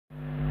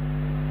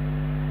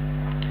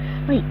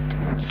Right,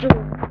 so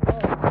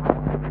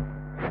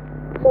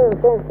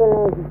since when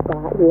I was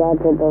back, we had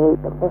to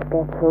delete the first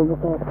episode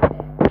because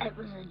it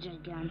was a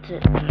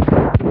gigantic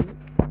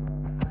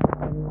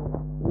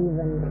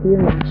even hear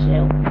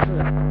myself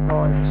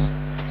because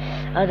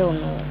I don't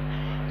know.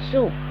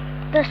 So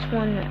this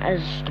one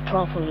is the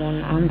proper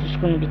one. I'm just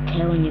going to be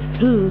telling you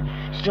who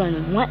is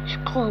joining which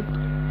club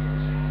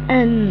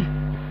in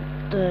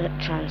the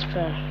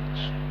transfer.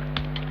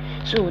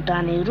 So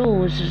Danny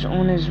Rose is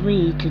on his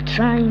way to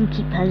try and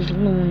keep his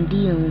loan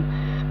deal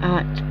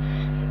at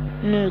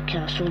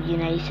Newcastle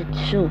United.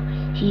 So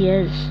he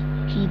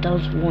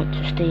does want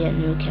to stay at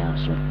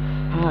Newcastle.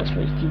 And that's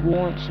what he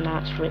wants, and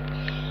that's what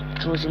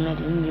Jose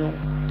Mourinho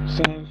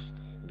says.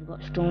 We've got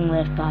a strong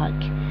left back,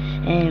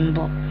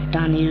 but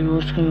Danny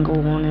Rose can go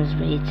on his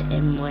way to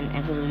him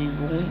whenever we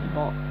want.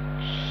 But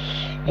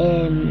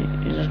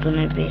there's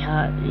going to be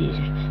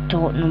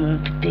Tottenham will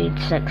be paid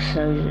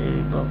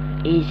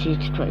 80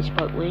 to 20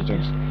 split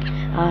wages.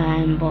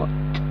 But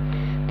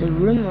the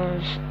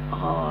rumours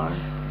are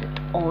that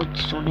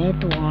odds on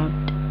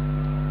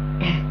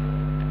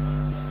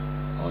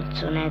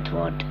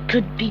Edouard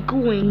could be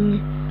going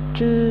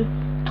to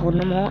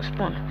Tottenham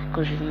Hotspur,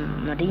 because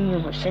Mourinho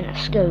has sent a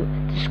scout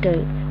to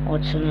scout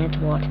odds on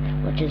Edouard,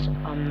 which is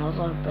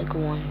another big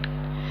one.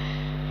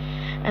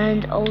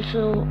 And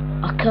also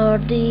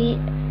Icardi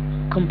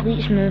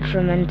completes move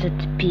from Inter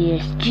to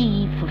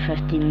PSG for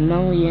 15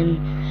 million,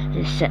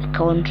 his set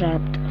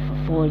contract for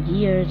 4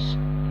 years,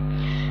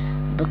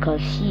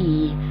 because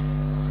he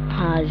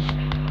has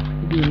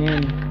been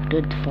in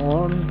good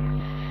form.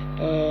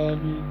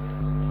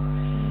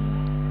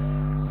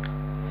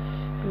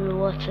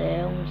 What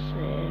else?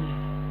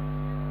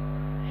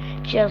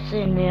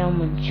 Chelsea and Real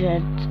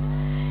Madrid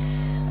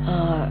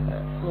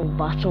will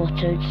battle it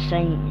out to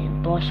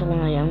sign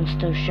Barcelona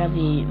youngster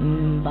Xavi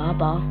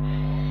Mbaba,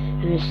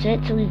 who is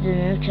set to leave the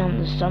Nou Camp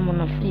this summer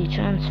on a free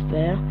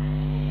transfer.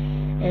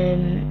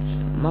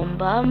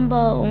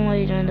 Mbaba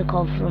only joined the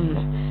club from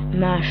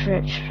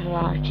Maastricht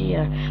last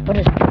year, but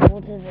it's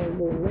reported that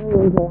the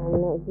Netherlands are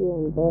next year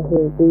and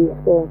Brussels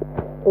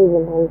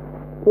leaving him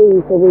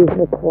free to leave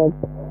the club.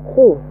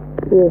 So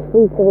he is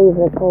free to leave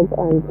the club,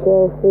 and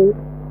Chelsea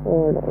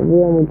or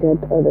Real Madrid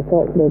are the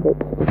top favourites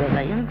to get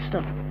that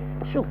youngster.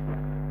 So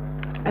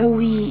all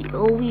we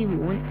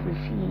want to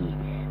see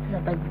is a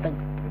big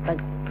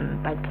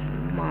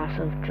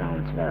massive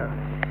transfer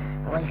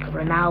like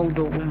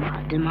Ronaldo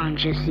to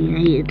Manchester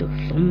United or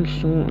some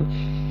sort of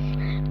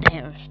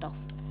better stuff.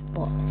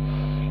 But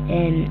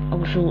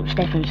also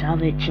Stefan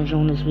Savic is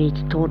on his way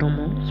to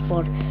Tottenham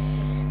Hotspur.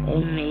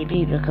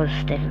 Maybe because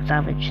Stefan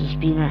Savic has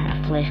been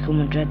at Atletico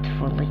Madrid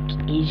for like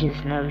ages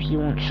now. He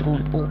wants to go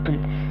and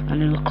open a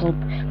new club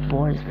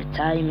for his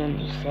retirement,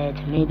 he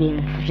said, maybe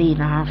in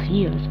 3.5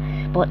 years.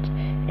 But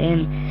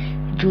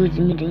Jose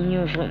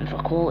Mourinho is looking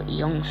for quality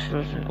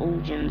youngsters and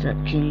old gens that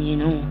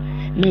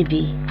can,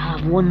 maybe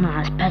have one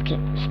last pick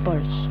at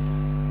Spurs.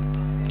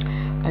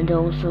 And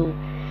also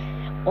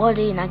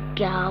Ori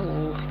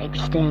Nagalo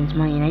extends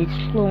Man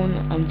United's loan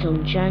until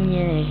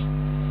January,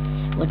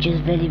 which is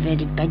very,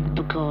 very big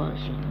because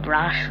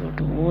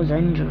Rashford was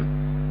injured.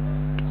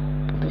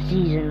 The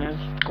season is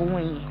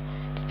going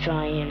to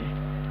try and,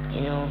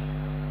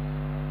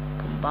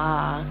 come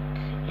back.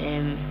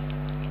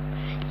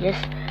 Yes,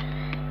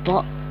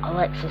 but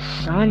Alexis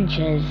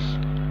Sanchez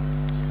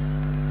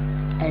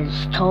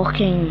is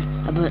talking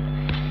about,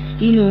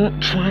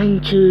 trying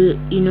to,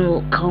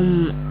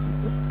 come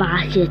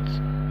back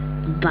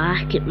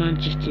at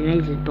Manchester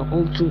United, but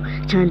also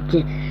trying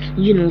to,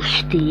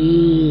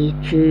 stay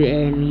to,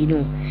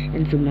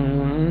 Inter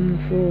Milan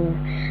for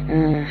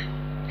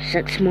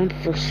 6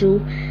 months or so.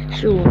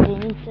 So they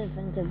need to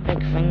think of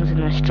big things in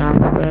this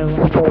transfer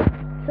window.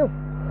 So,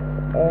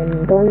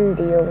 done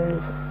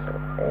deals.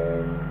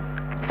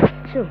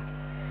 So,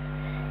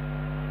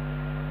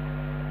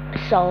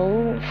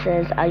 Saul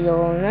says, I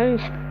will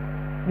announce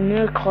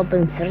new club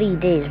in 3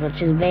 days,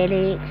 which is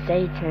very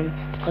exciting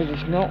because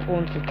he's not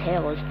going to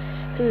tell us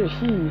who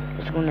he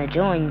is going to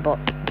join, but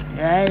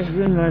there is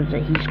rumours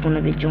that he's going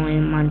to be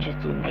joining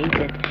Manchester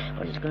United,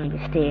 or he's going to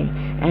be staying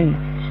in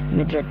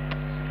Madrid.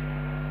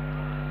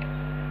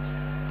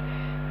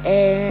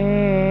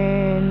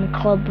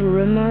 Club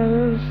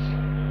rumours,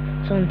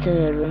 some to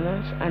the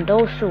rumours, and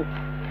also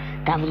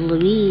David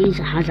Luiz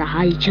has a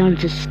high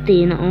chance of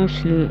staying at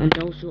Arsenal, and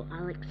also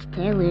Alex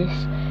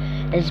Telles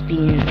is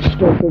being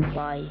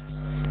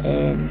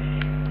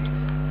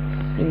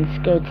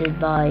scouted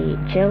by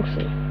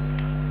Chelsea.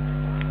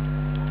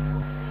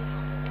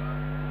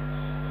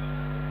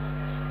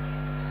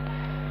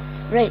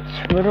 Right,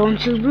 we're on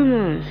to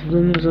rumours.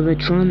 Rumours of a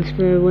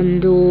transfer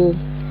window.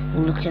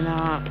 We're looking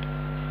at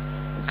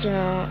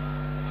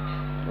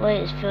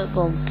latest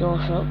football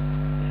gossip.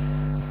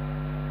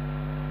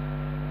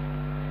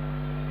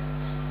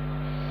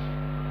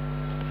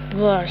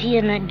 We're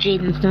hearing that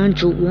Jadon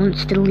Sancho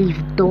wants to leave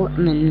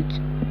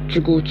Dortmund to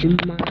go to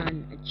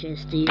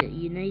Manchester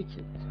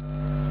United.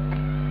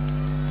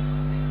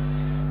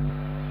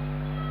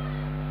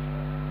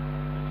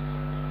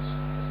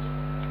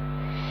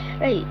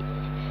 Right,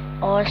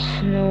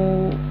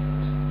 Arsenal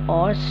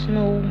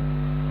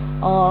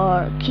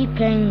are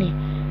keeping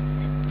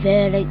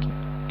Eric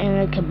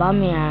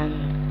Aubameyang.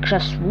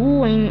 Chris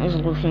Smalling is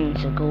looking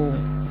to go,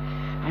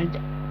 and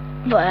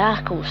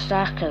Bukayo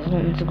Saka is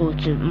looking to go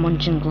to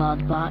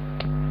Mönchengladbach.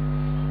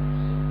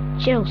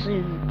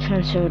 Chelsea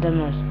transferred him.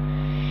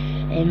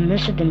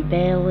 Mr.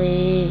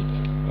 Dembele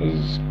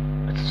is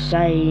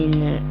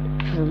signed.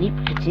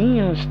 Philippe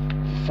Coutinho is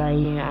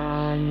signed,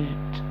 and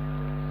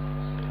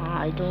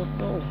I don't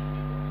know.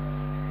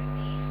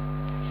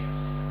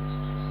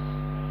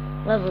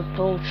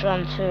 Liverpool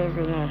transfer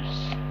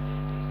rumours.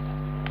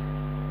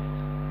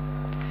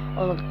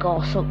 All the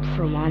gossip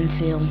from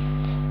Anfield.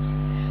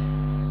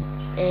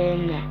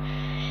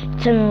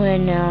 Timo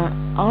Werner,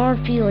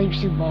 RB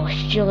Leipzig boss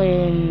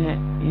Julian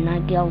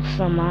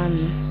Nagelsmann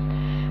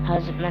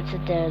has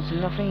admitted there is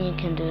nothing you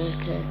can do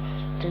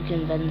to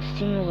convince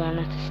Timo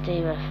Werner to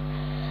stay with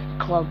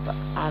the club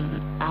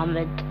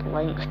amid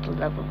links to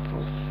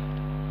Liverpool.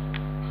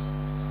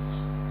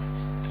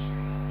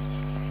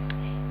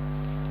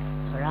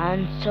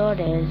 Ferran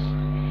Torres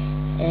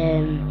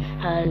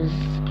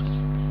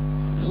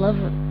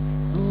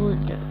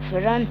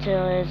Ferran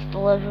Torres, the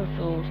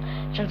Liverpool's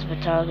transfer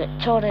target.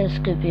 Torres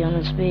could be on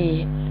his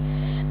way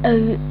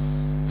out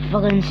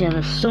Valencia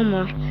this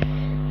summer,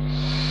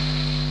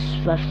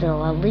 with the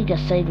La Liga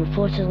side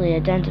reportedly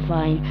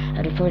identifying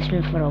a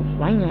replacement for a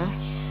winger.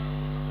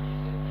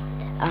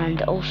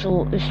 And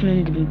also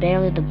Ousmane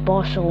Dembele, the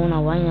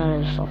Barcelona winger,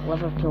 is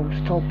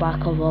Liverpool's top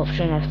backup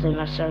option if they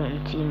miss out on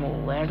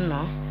Timo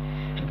Werner.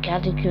 And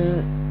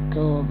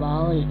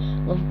Koulibaly,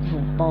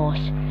 Liverpool boss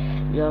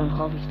Jurgen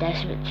Klopp is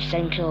desperate to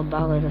sign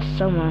Koulibaly this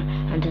summer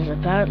and has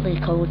apparently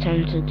called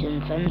him to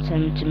convince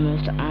him to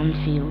move to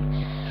Anfield.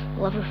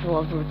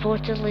 Liverpool have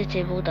reportedly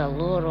tabled a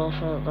lower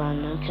offer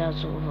than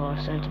Newcastle for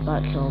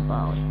centre-back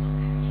Koulibaly.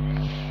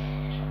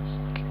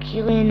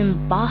 Kylian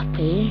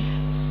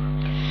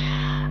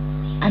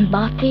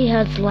Mbappe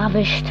has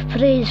lavished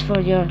praise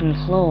for Jurgen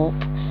Klopp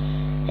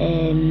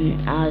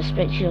as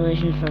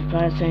speculation for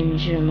Paris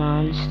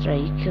Saint-Germain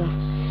striker,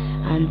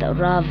 and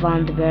Rav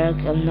van den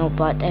Berg have not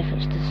backed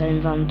efforts to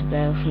sign Van den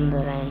Berg from the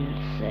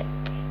Rennes.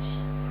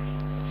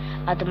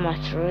 Adama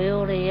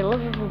Traore,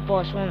 Liverpool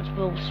boss wants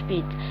full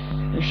speed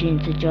machine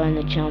to join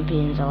the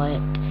champions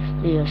elect.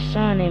 Leo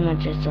Sané,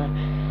 Manchester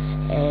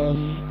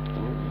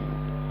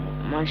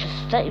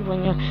City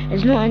winger,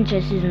 is not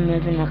interested in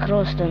moving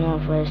across the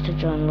northwest to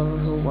join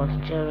Liverpool with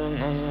during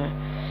an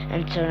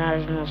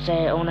international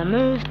set on a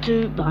move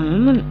to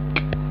Bayern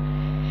Munich.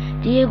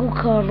 Diego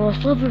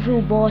Carlos,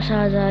 Liverpool boss,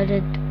 has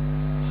added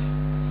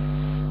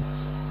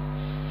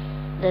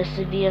the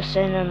severe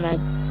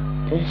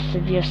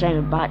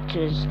centre back to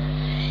his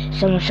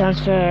summer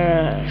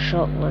transfer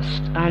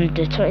shortlist, and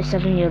the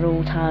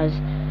 27-year-old has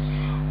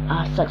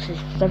a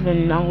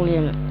 $67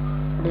 million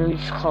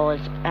release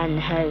clause in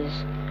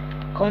his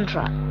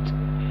contract.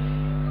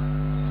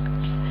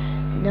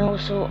 And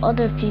also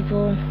other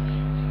people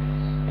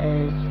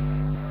is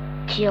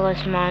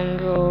Keyless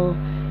Mango,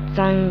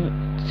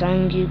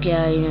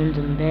 Sangugai and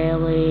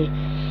Dembele,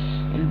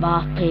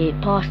 Mbappe,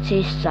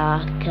 Partey,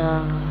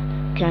 Saka,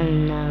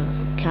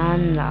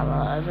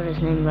 whatever his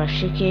name,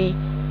 Rashiki,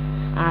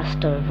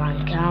 Astor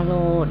Van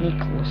Calo,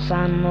 Nicolo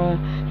Sano,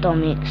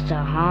 Dominic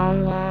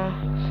Sahala,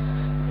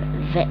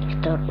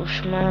 Victor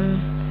Osimhen,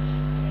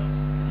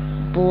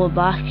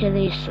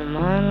 Bakary,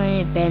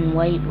 Somani, Ben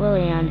White,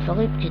 Willian,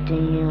 Philippe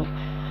Coutinho,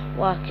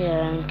 Walker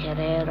and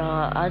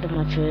Carrera,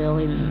 Adama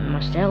Traore,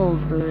 Marcelo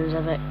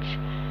Brozovic,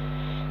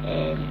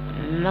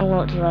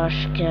 Milot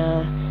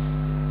Rashka,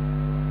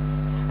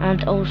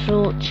 and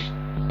also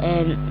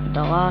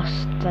the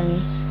last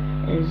thing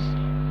is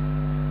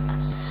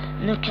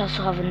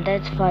Newcastle have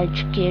identified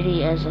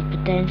Shaqiri as a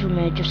potential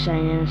major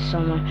signing this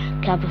summer,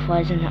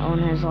 capitalising on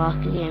his lack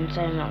of game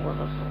time at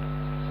Liverpool.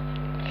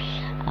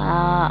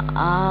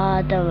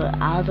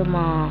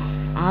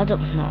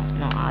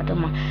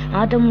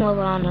 Adam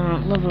Lallana,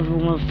 Liverpool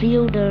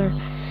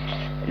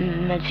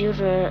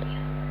midfielder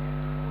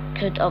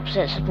could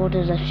upset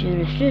supporters if he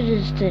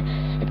refuses to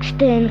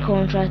extend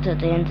contract at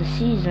the end of the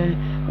season.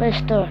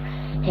 Leicester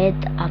head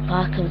a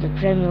pack of the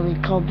Premier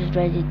League clubs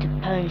ready to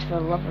pounce for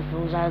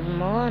Liverpool's Adam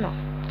Lallana.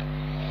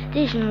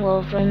 Decent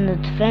Lovren, the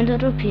defender,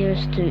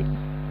 appears to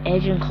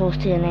edging close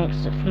to an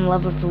exit from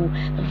Liverpool,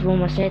 with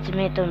Roma set to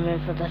make their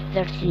move for the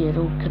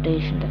 30-year-old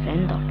Croatian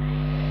defender.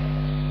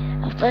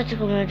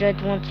 Atletico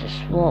Madrid wants to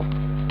swap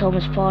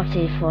Thomas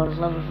Partey for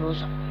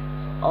Liverpool's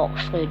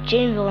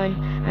Oxlade-Chamberlain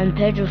and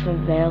Pedro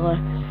Fabella.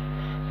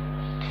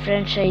 The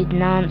French side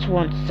Nantes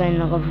wants to sign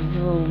the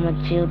Liverpool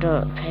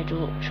midfielder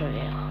Pedro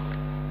Chirivella.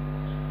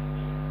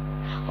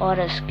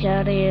 Oris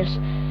Karius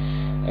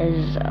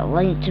is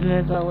linked to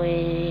move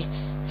away.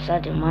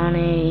 Sadio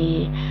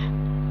Mane,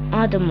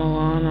 Adam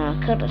Lallana,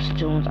 Curtis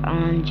Jones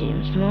and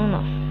James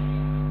Milner.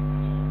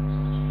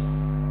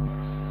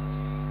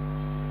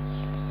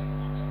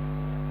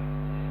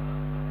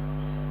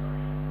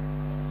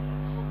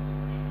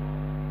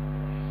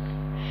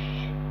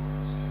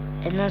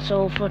 And that's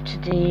all for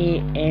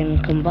today.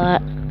 Come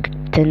back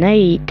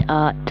tonight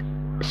at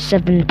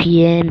 7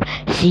 p.m.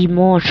 See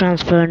more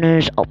transfer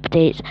news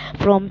updates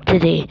from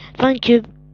today. Thank you.